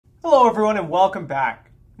Hello everyone and welcome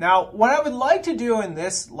back. Now, what I would like to do in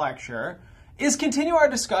this lecture is continue our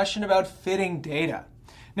discussion about fitting data.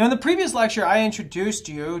 Now, in the previous lecture, I introduced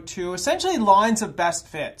you to essentially lines of best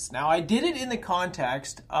fits. Now, I did it in the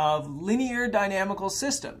context of linear dynamical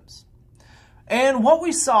systems. And what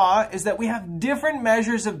we saw is that we have different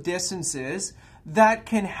measures of distances that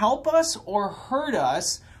can help us or hurt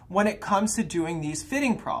us when it comes to doing these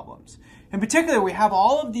fitting problems. In particular, we have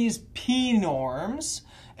all of these P norms,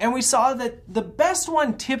 and we saw that the best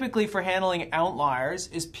one typically for handling outliers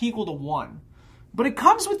is P equal to 1. But it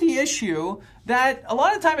comes with the issue that a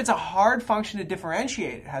lot of the time it's a hard function to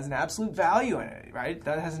differentiate. It has an absolute value in it, right?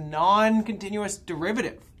 That has a non-continuous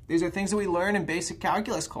derivative. These are things that we learn in basic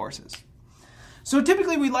calculus courses. So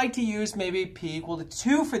typically we like to use maybe P equal to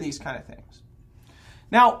 2 for these kind of things.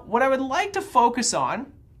 Now, what I would like to focus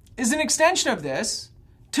on is an extension of this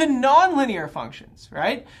to nonlinear functions,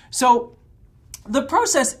 right? So the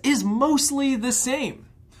process is mostly the same.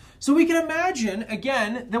 So we can imagine,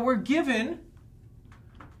 again, that we're given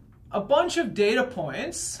a bunch of data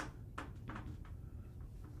points.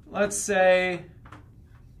 Let's say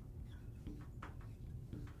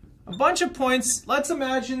a bunch of points. Let's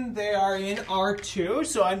imagine they are in R2.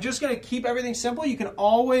 So I'm just going to keep everything simple. You can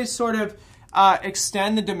always sort of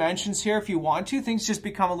extend the dimensions here if you want to. Things just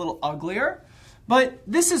become a little uglier. But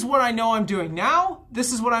this is what I know I'm doing now.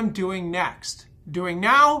 This is what I'm doing next. Doing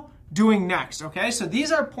now, doing next, okay? So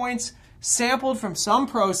these are points sampled from some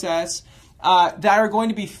process that are going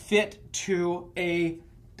to be fit to a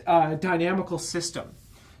dynamical system.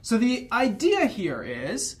 So the idea here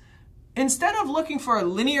is, instead of looking for a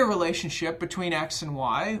linear relationship between x and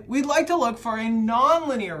y, we'd like to look for a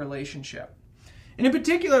nonlinear relationship. And in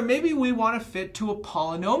particular, maybe we want to fit to a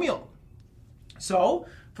polynomial. So,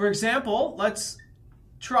 for example, let's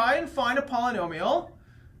try and find a polynomial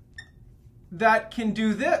that can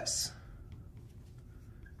do this.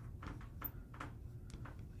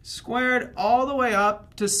 Squared all the way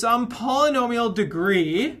up to some polynomial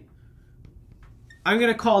degree. I'm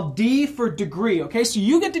going to call D for degree, okay? So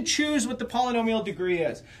you get to choose what the polynomial degree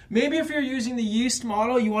is. Maybe if you're using the yeast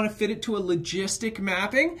model, you want to fit it to a logistic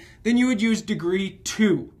mapping, then you would use degree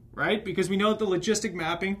 2, right? Because we know that the logistic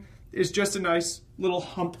mapping is just a nice little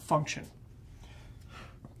hump function.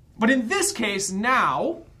 But in this case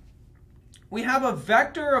now, we have a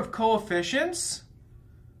vector of coefficients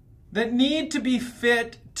that need to be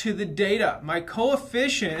fit to the data. My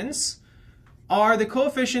coefficients are the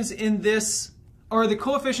coefficients in this, or the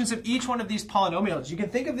coefficients of each one of these polynomials. You can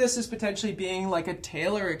think of this as potentially being like a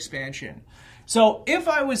Taylor expansion. So if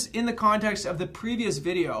I was in the context of the previous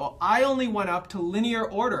video, I only went up to linear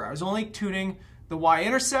order. I was only tuning the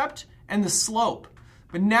y-intercept and the slope.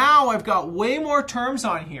 But now I've got way more terms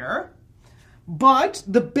on here. But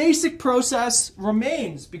the basic process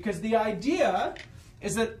remains, because the idea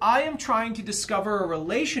is that I am trying to discover a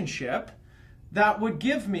relationship that would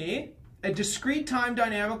give me a discrete time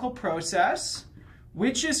dynamical process,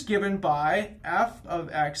 which is given by f of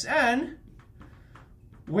xn,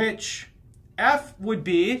 which f would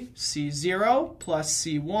be c0 plus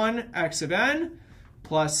c1 x of n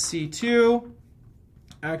plus c2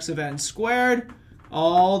 x of n squared,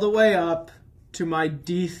 all the way up to my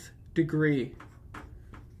dth degree.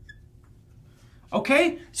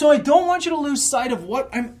 Okay, so I don't want you to lose sight of what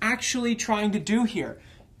I'm actually trying to do here.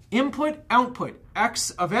 Input, output,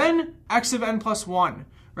 x of n plus 1,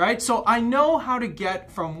 right? So I know how to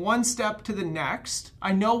get from one step to the next.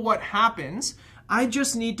 I know what happens. I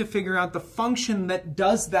just need to figure out the function that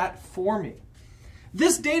does that for me.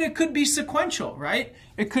 This data could be sequential, right?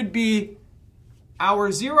 It could be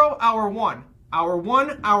hour 0, hour 1, hour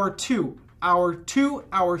 1, hour 2, hour 2,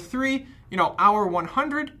 hour 3, hour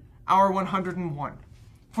 100, hour 101.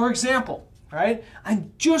 For example, right?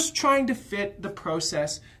 I'm just trying to fit the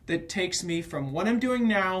process that takes me from what I'm doing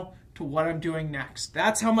now to what I'm doing next.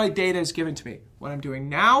 That's how my data is given to me. What I'm doing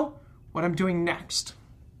now, what I'm doing next.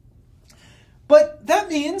 But that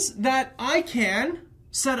means that I can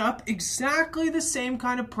set up exactly the same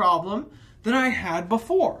kind of problem that I had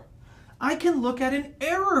before. I can look at an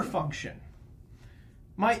error function.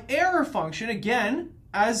 My error function, again,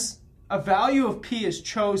 as a value of p is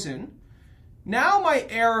chosen, now my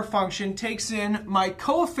error function takes in my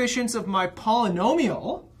coefficients of my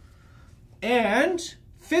polynomial and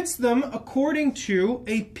fits them according to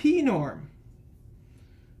a p norm.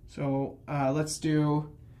 So let's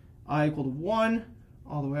do I equal to 1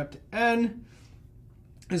 all the way up to n.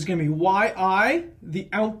 This is going to be yi, the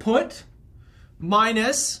output,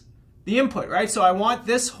 minus the input, right? So I want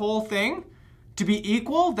this whole thing to be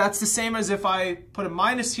equal. That's the same as if I put a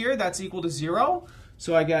minus here, that's equal to 0.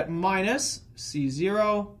 So I get minus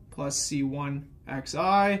C0 plus C1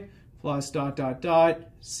 xi plus dot dot dot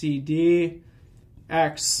CD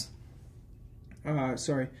x, I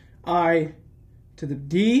to the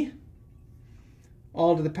d,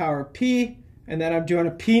 all to the power of p, and then I'm doing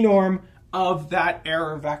a p-norm of that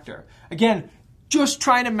error vector. Again, just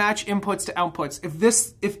trying to match inputs to outputs.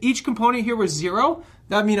 If each component here was 0,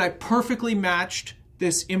 that would mean I perfectly matched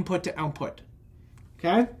this input to output.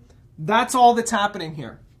 Okay? That's all that's happening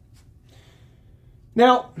here.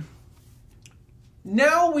 Now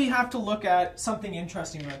we have to look at something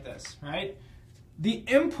interesting about this, right? The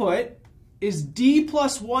input is d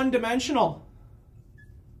plus 1 dimensional.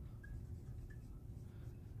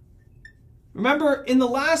 Remember, in the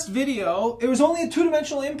last video, it was only a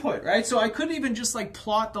 2-dimensional input, right? So I couldn't even just like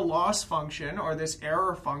plot the loss function or this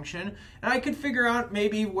error function, and I could figure out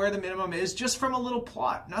maybe where the minimum is just from a little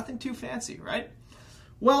plot. Nothing too fancy, right?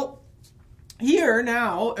 Well, here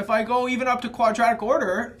now, if I go even up to quadratic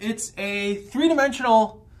order, it's a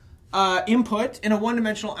 3-dimensional input and a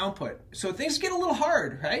 1-dimensional output. So things get a little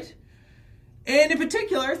hard, right? And in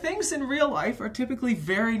particular, things in real life are typically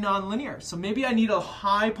very nonlinear. So maybe I need a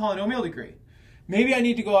high polynomial degree. Maybe I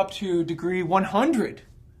need to go up to degree 100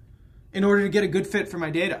 in order to get a good fit for my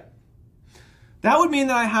data. That would mean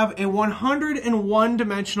that I have a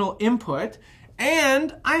 101-dimensional input,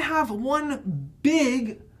 and I have one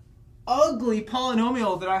big, ugly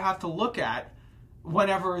polynomial that I have to look at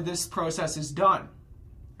whenever this process is done,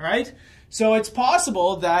 right? So it's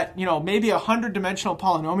possible that, maybe a 100-dimensional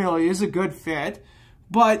polynomial is a good fit,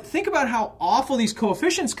 but think about how awful these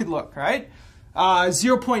coefficients could look, right?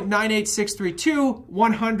 0.98632,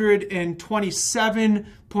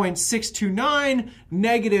 127.629,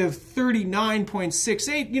 negative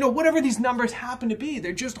 39.68, whatever these numbers happen to be.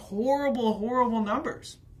 They're just horrible, horrible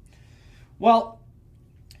numbers. Well,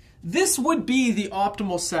 this would be the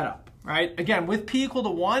optimal setup, right? Again, with p equal to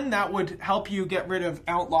 1, that would help you get rid of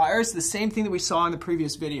outliers, the same thing that we saw in the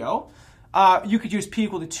previous video. You could use p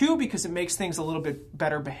equal to 2 because it makes things a little bit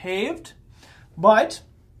better behaved. But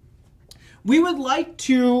we would like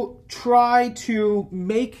to try to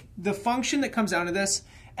make the function that comes out of this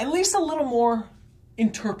at least a little more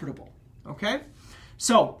interpretable, okay?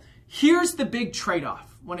 So here's the big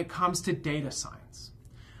trade-off when it comes to data science.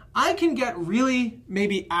 I can get really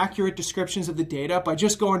maybe accurate descriptions of the data by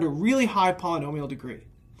just going to really high polynomial degree.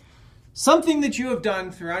 Something that you have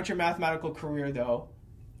done throughout your mathematical career, though,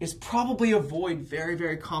 is probably avoid very,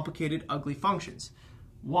 very complicated, ugly functions.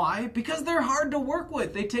 Why? Because they're hard to work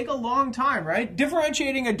with. They take a long time, right?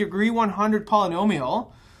 Differentiating a degree 100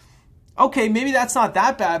 polynomial, okay, maybe that's not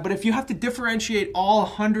that bad, but if you have to differentiate all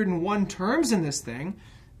 101 terms in this thing,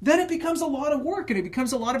 then it becomes a lot of work and it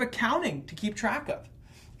becomes a lot of accounting to keep track of,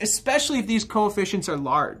 especially if these coefficients are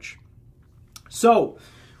large. So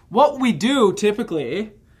what we do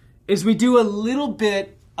typically is we do a little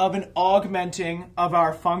bit of an augmenting of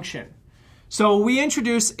our function. So we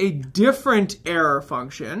introduce a different error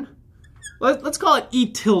function. Let's call it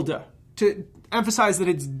e tilde to emphasize that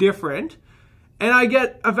it's different. And I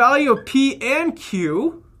get a value of p and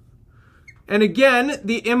q. And again,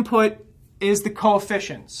 the input is the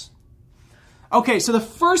coefficients. Okay, so the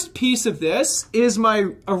first piece of this is my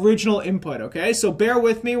original input, okay? So bear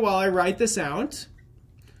with me while I write this out.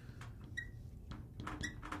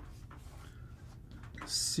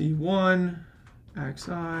 C1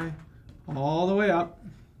 xi all the way up,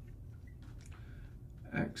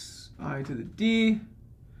 xi to the d,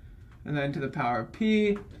 and then to the power of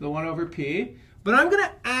p, to the 1 over p. But I'm going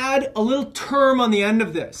to add a little term on the end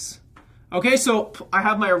of this. Okay, so I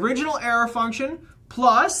have my original error function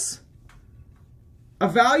plus a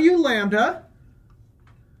value lambda,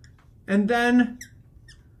 and then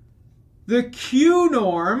the q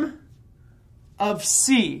norm of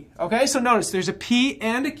c. Okay, so notice there's a p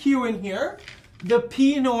and a q in here. The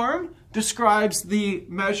p norm describes the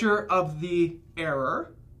measure of the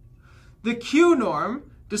error. The q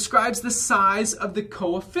norm describes the size of the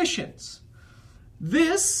coefficients.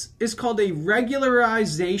 This is called a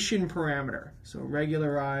regularization parameter. So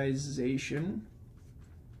regularization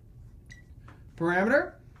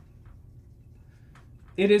parameter.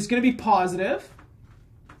 It is going to be positive.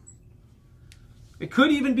 It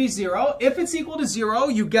could even be 0. If it's equal to 0,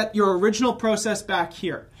 you get your original process back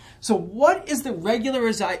here. So what is the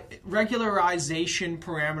regularization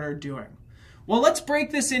parameter doing? Well, let's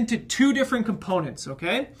break this into two different components,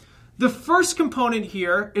 okay? The first component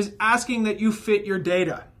here is asking that you fit your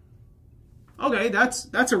data. Okay,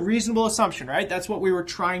 that's a reasonable assumption, right? That's what we were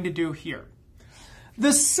trying to do here.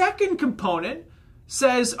 The second component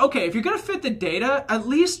says, okay, if you're going to fit the data, at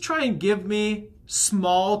least try and give me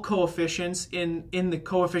small coefficients in the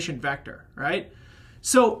coefficient vector, right?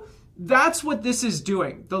 So that's what this is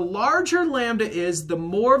doing. The larger lambda is, the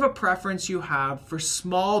more of a preference you have for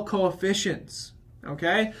small coefficients,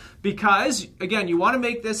 okay? Because, again, you want to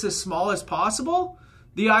make this as small as possible.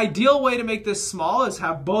 The ideal way to make this small is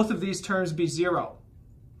have both of these terms be 0.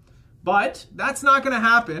 But that's not going to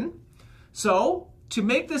happen. So to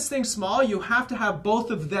make this thing small, you have to have both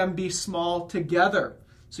of them be small together.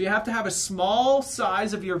 So you have to have a small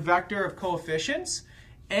size of your vector of coefficients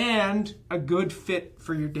and a good fit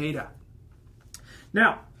for your data.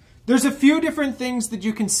 Now, there's a few different things that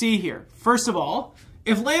you can see here. First of all,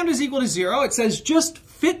 if lambda is equal to 0, it says just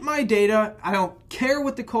fit my data. I don't care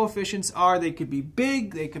what the coefficients are. They could be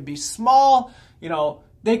big, they could be small,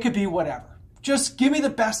 they could be whatever. Just give me the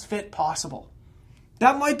best fit possible.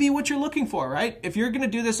 That might be what you're looking for, right? If you're going to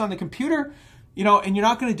do this on the computer, and you're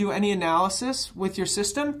not going to do any analysis with your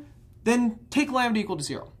system, then take lambda equal to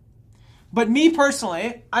 0. But me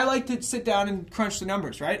personally, I like to sit down and crunch the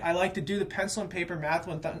numbers, right? I like to do the pencil and paper math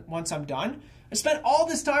once I'm done. I spent all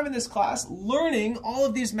this time in this class learning all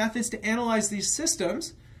of these methods to analyze these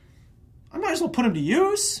systems. I might as well put them to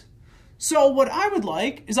use. So what I would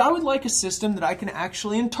like is a system that I can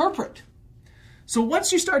actually interpret. So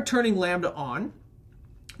once you start turning lambda on,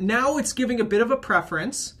 now it's giving a bit of a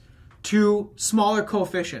preference to smaller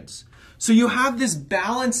coefficients. So you have this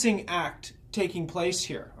balancing act taking place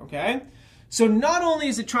here, okay? So not only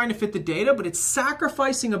is it trying to fit the data, but it's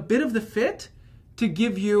sacrificing a bit of the fit to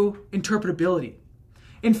give you interpretability.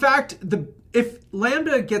 In fact, if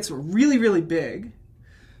lambda gets really, really big,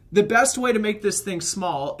 the best way to make this thing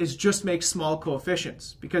small is just make small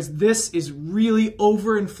coefficients, because this is really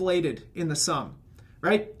overinflated in the sum,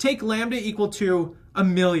 right? Take lambda equal to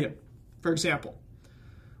 1,000,000, for example.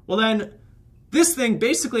 Well then, this thing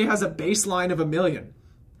basically has a baseline of 1,000,000.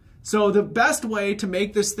 So the best way to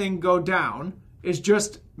make this thing go down is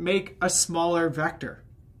just make a smaller vector.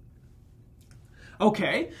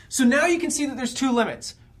 Okay, so now you can see that there's two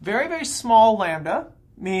limits. Very, very small lambda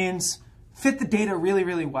means fit the data really,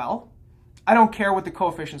 really well. I don't care what the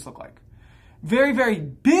coefficients look like. Very, very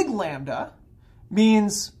big lambda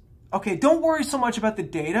means, okay, don't worry so much about the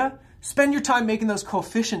data. Spend your time making those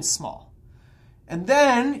coefficients small. And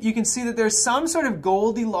then you can see that there's some sort of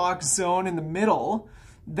Goldilocks zone in the middle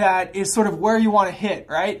that is sort of where you want to hit,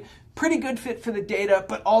 right? Pretty good fit for the data,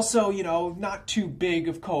 but also, not too big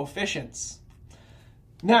of coefficients.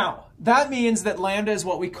 Now, that means that lambda is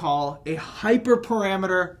what we call a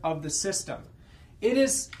hyperparameter of the system. It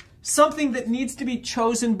is something that needs to be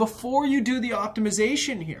chosen before you do the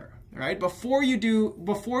optimization here, right? Before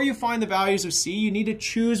you find the values of C, you need to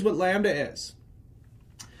choose what lambda is.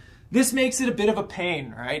 This makes it a bit of a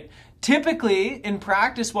pain, right? Typically, in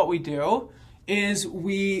practice, what we do is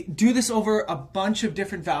we do this over a bunch of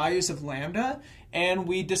different values of lambda, and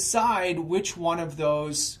we decide which one of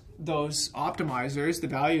those optimizers, the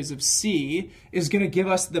values of C, is going to give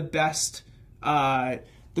us the best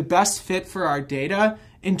fit for our data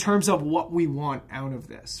in terms of what we want out of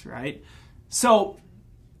this, right? So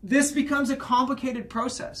this becomes a complicated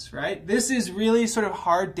process, right? This is really sort of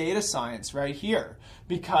hard data science right here,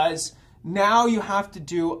 because now you have to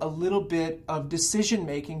do a little bit of decision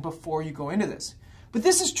making before you go into this. But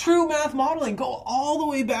this is true math modeling. Go all the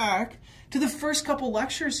way back to the first couple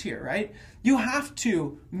lectures here, right? You have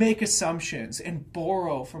to make assumptions and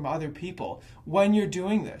borrow from other people when you're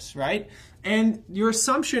doing this, right? And your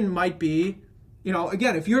assumption might be,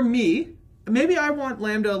 again, if you're me, maybe I want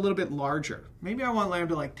lambda a little bit larger. Maybe I want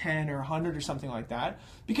lambda like 10 or 100 or something like that,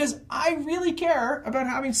 because I really care about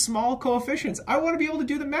having small coefficients. I want to be able to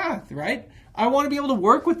do the math, right? I want to be able to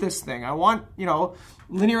work with this thing. I want,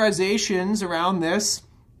 linearizations around this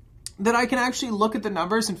that I can actually look at the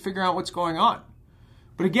numbers and figure out what's going on.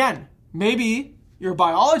 But again, maybe you're a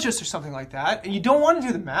biologist or something like that, and you don't want to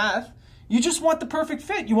do the math. You just want the perfect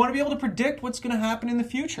fit. You want to be able to predict what's going to happen in the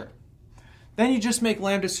future. Then you just make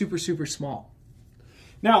lambda super, super small.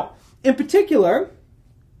 Now, in particular,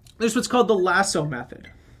 there's what's called the LASSO method.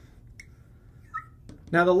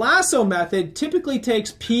 Now, the LASSO method typically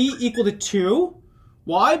takes p equal to 2.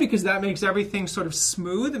 Why? Because that makes everything sort of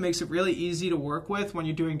smooth. It makes it really easy to work with when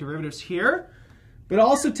you're doing derivatives here. But it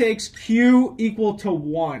also takes q equal to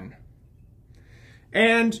 1.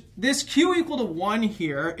 And this q equal to 1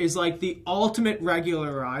 here is like the ultimate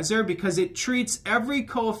regularizer, because it treats every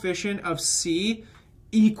coefficient of C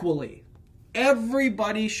equally.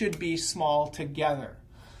 Everybody should be small together.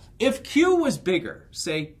 If q was bigger,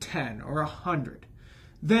 say 10 or 100,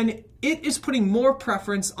 then it is putting more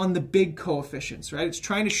preference on the big coefficients, right? It's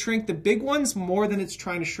trying to shrink the big ones more than it's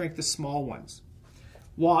trying to shrink the small ones.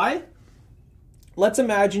 Why? Let's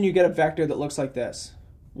imagine you get a vector that looks like this.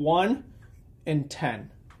 1, and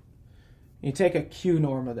 10. You take a Q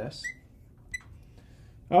norm of this.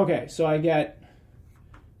 Okay, so I get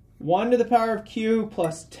 1 to the power of Q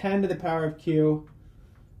plus 10 to the power of Q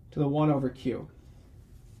to the 1 over Q.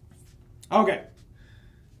 Okay.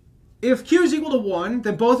 If Q is equal to 1,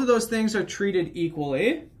 then both of those things are treated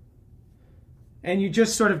equally. And you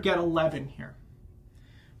just sort of get 11 here.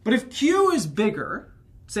 But if Q is bigger,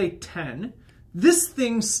 say 10, this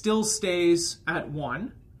thing still stays at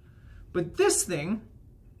 1. But this thing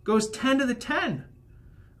goes 10 to the 10.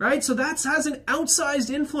 Right? So that has an outsized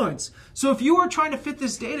influence. So if you are trying to fit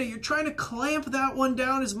this data, you're trying to clamp that one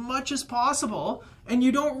down as much as possible, and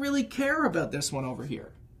you don't really care about this one over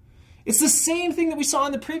here. It's the same thing that we saw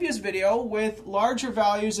in the previous video with larger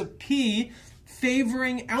values of P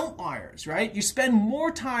favoring outliers, right? You spend more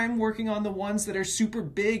time working on the ones that are super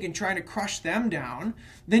big and trying to crush them down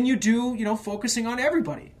than you do, focusing on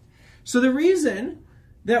everybody. So the reason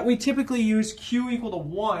that we typically use Q equal to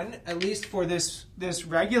 1, at least for this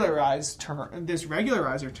regularizer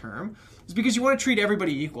term, is because you want to treat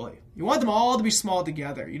everybody equally. You want them all to be small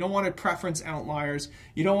together. You don't want to preference outliers.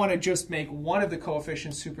 You don't want to just make one of the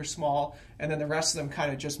coefficients super small and then the rest of them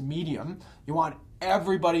kind of just medium. You want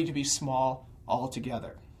everybody to be small all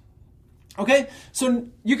together. Okay, so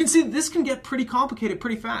you can see this can get pretty complicated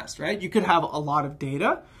pretty fast, right? You could have a lot of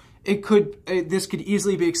data. This could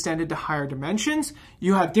easily be extended to higher dimensions.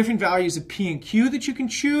 You have different values of P and Q that you can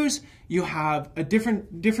choose. You have a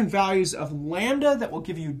different values of lambda that will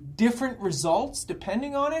give you different results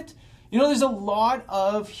depending on it. There's a lot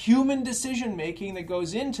of human decision making that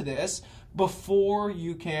goes into this before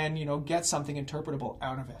you can, get something interpretable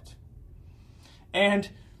out of it. And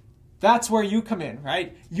that's where you come in,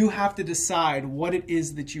 right? You have to decide what it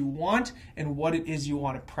is that you want and what it is you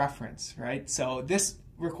want to preference, right? So this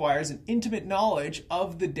requires an intimate knowledge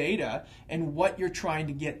of the data and what you're trying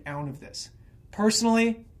to get out of this.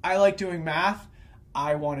 Personally, I like doing math.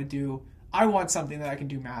 I want something that I can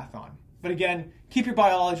do math on. But again, keep your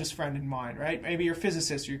biologist friend in mind, right? Maybe your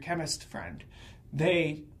physicist or your chemist friend.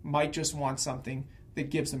 They might just want something that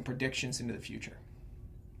gives them predictions into the future.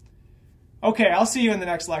 Okay, I'll see you in the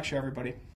next lecture, everybody.